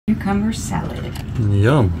cucumber salad.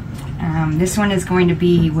 Yum. This one is going to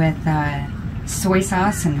be with soy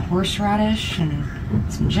sauce and horseradish and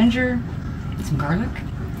some ginger, some garlic.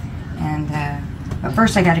 And but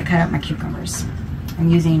first I got to cut up my cucumbers. I'm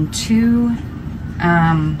using 2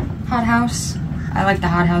 Hot House. I like the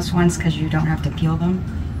Hot House ones because you don't have to peel them.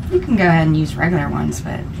 You can go ahead and use regular ones,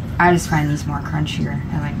 but I just find these more crunchier.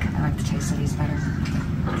 I like the taste of these better.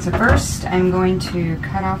 So first I'm going to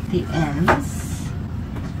cut off the ends,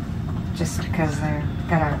 just because they've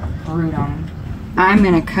got a root on them. I'm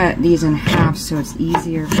going to cut these in half so it's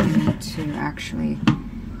easier for me to actually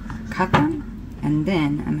cut them, and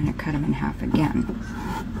then I'm going to cut them in half again.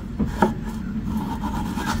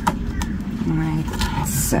 Like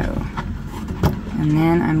so. And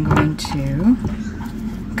then I'm going to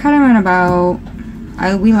cut them in about,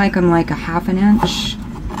 we like them like a 1/2 inch,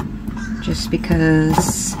 just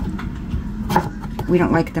because we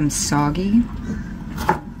don't like them soggy.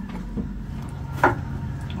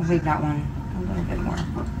 I'll leave that one a little bit more.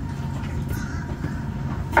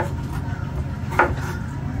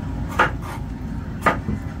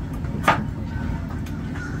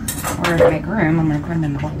 Or to make room, I'm going to put them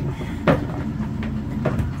in the bowl.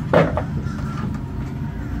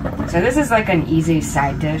 So this is like an easy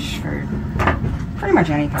side dish for pretty much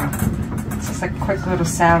anything. It's just like a quick little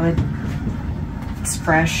salad. It's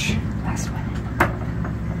fresh. Last one.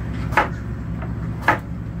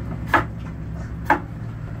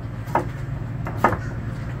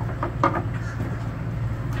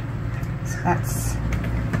 So that's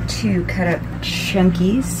 2 cut up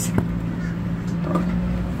chunkies.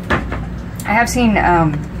 I have seen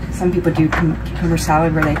some people do cucumber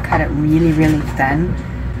salad where they cut it really, really thin.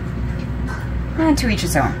 And to each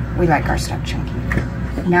his own. We like our stuff chunky.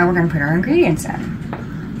 Now we're going to put our ingredients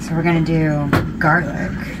in. So we're going to do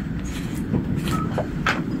garlic.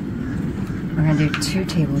 We're going to do 2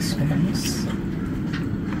 tablespoons.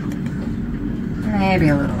 Maybe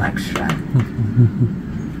a little extra.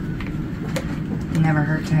 Never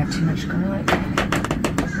hurt to have too much garlic.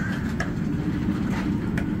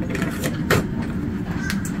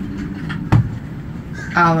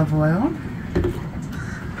 Olive oil.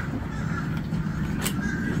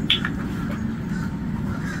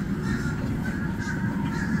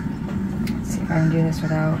 Let's see if I can do this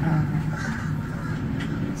without,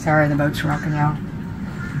 sorry, the boat's rocking, y'all.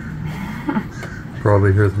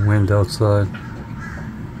 Probably hear the wind outside.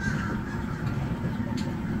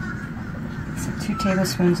 So 2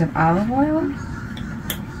 tablespoons of olive oil.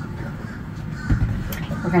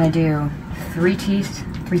 We're going to do 3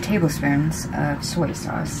 tablespoons of soy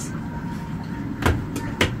sauce.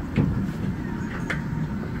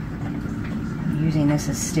 I'm using this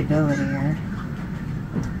as stability here.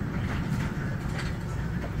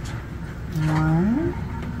 1,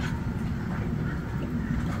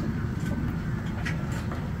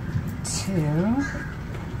 2,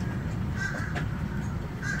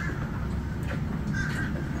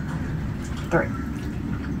 3.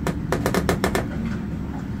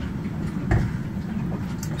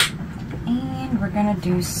 And we're gonna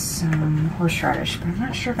do some horseradish, but I'm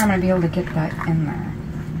not sure if I'm gonna be able to get that in there.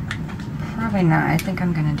 Probably not. I think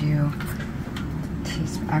I'm gonna do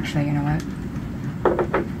actually, you know what?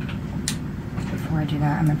 Before I do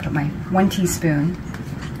that, I'm gonna put my 1 teaspoon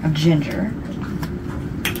of ginger,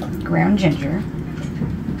 ground ginger.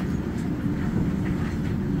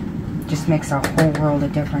 Just makes a whole world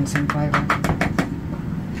of difference in flavor.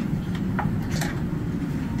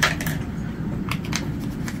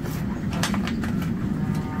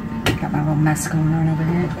 Got my little mess going on over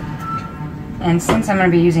here. And since I'm going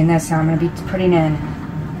to be using this, I'm going to be putting in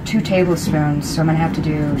 2 tablespoons, so I'm going to have to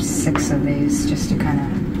do 6 of these just to kind of,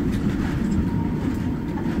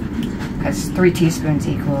 because 3 teaspoons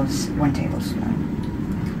equals 1 tablespoon.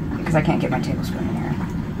 Because I can't get my tablespoon in here.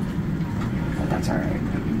 But that's alright.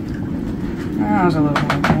 That was a little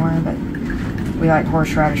bit more, but we like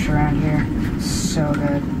horseradish around here. So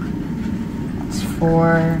good. That's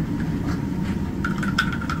 4,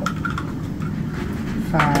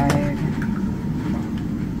 5,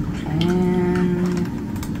 and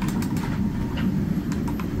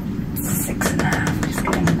 6.5. Just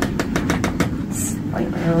getting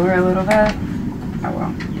slightly over a little bit. Oh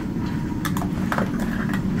well.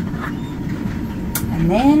 And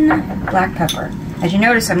then black pepper. As you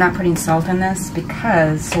notice, I'm not putting salt in this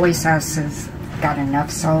because soy sauce has got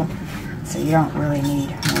enough salt, so you don't really need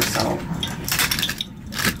more salt.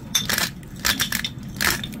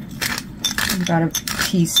 About a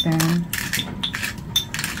teaspoon.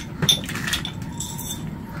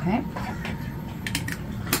 Okay.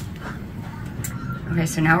 Okay,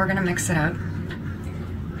 so now we're gonna mix it up.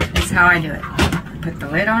 This is how I do it. put the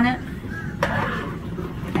lid on it,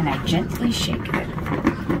 and I gently shake it.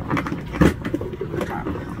 If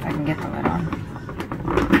I can get the lid on.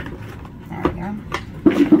 There we go.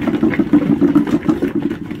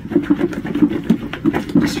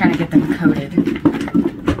 Just trying to get them coated.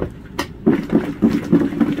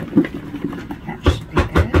 That should be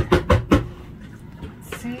good.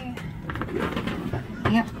 Let's see.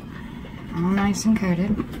 Yep. All nice and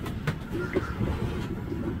coated.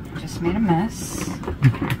 Just made a mess.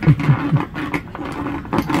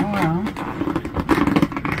 Oh well.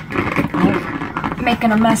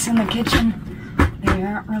 Making a mess in the kitchen. You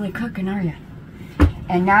aren't really cooking, are you?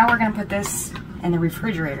 And now we're going to put this in the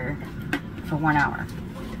refrigerator for 1 hour.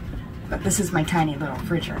 But this is my tiny little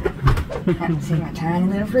refrigerator. See my tiny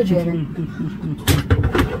little refrigerator.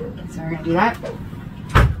 So we're going to do that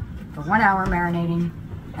for 1 hour marinating,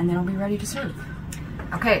 and then it'll be ready to serve.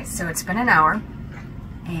 Okay, so it's been an hour,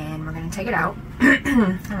 and we're going to take it out,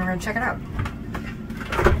 and we're going to check it out.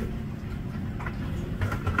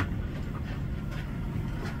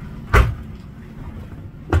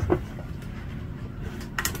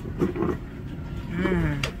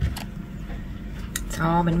 It's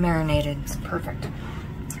all been marinated. It's perfect.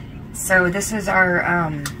 So this is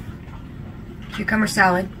our cucumber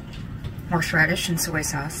salad, horseradish, and soy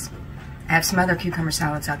sauce. I have some other cucumber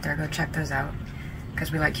salads out there. Go check those out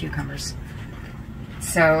because we like cucumbers.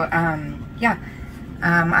 So yeah,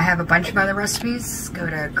 I have a bunch of other recipes. Go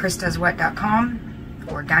to chrisdoeswhat.com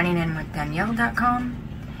or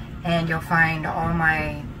dininginwithdanielle.com, and you'll find all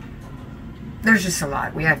my. There's just a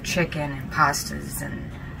lot. We have chicken and pastas and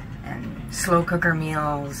slow cooker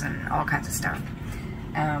meals and all kinds of stuff.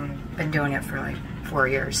 Been doing it for like 4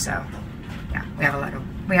 years, so yeah, we have a lot of.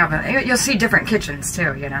 You'll see different kitchens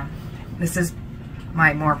too. You know, this is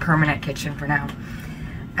my more permanent kitchen for now.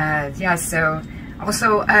 Yeah, so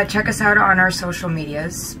also check us out on our social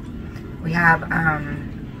medias. We have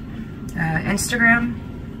Instagram,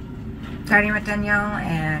 Dining with Danielle,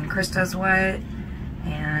 and Chris Does What,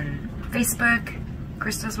 and Facebook,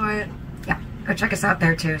 Chris Does What. Yeah, go check us out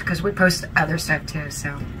there too, because we post other stuff too.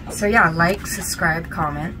 So yeah, like, subscribe,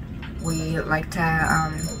 comment. We like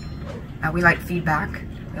to we like feedback.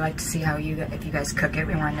 We like to see how if you guys cook it.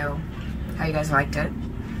 We want to know how you guys liked it.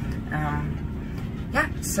 Yeah,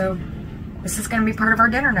 so this is going to be part of our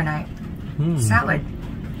dinner tonight. Salad.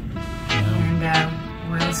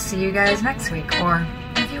 And we'll see you guys next week or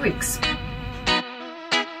in a few weeks.